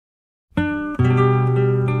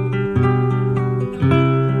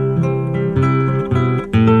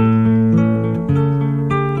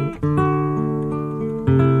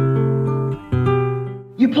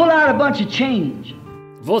bunch of change.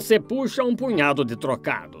 Você puxa um punhado de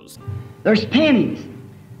trocados. There's pennies,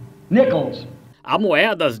 nickels, Há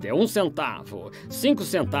moedas de 1 centavo, 5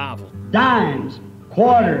 centavos, dimes,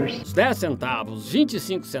 quarters, 10 centavos,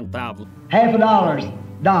 25 centavos, half a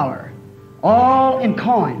dollar, all in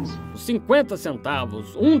coins. 50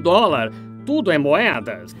 centavos, $1, tudo em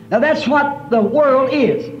moedas. Now that's what the world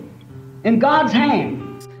is, in God's hand.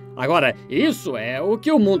 Agora, isso é o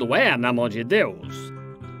que o mundo é na mão de Deus.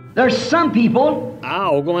 There's some people Há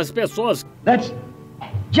algumas pessoas that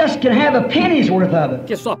just can have a penny's worth of it,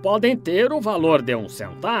 que só podem ter o valor de 1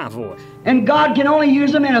 centavo. and God can only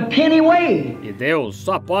use them in a penny way. E Deus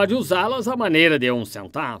só pode usá-las à maneira de 1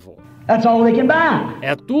 centavo. That's all they can buy.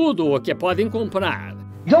 É tudo o que podem comprar.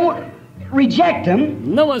 Don't reject them.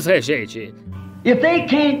 Não as rejeite. If they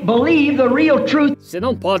can't believe the real truth, Se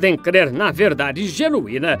não podem crer na verdade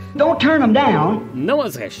genuína, don't turn them down. não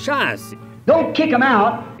as rechace, Don't kick them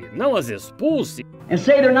out não as expulse, and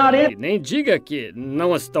say they're not in e it, nem diga que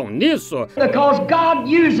não estão nisso, because God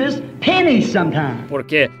uses pennies sometimes.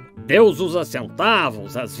 porque Deus usa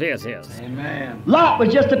centavos às vezes. Lot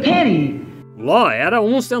was just a penny. Ló era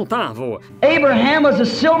 1 centavo. Abraham was a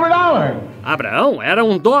silver dollar. Abraão era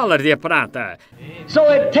 $1 de prata. So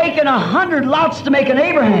it taken 100 lots to make an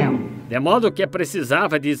Abraham. De modo que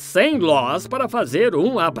precisava de 100 Lós para fazer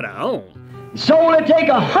um Abraão. So will it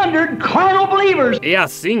take 100 carnal believers E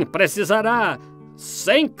assim precisará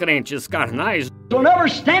 100 crentes carnais. will never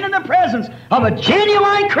stand in the presence of a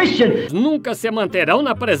genuine Christian Nunca se manterão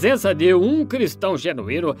na presença de um cristão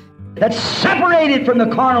genuíno that's separated from the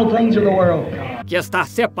carnal things of the world, que está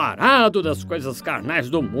separado das coisas carnais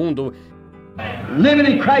do mundo, living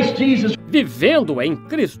in Christ Jesus, vivendo em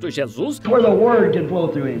Cristo Jesus, where the word can flow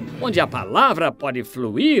through him. onde a palavra pode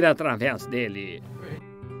fluir através dele.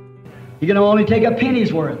 He can only take a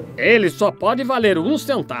penny's worth. Ele só pode valer 1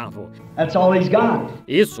 centavo. That's all he's got.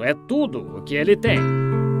 Isso é tudo o que ele tem.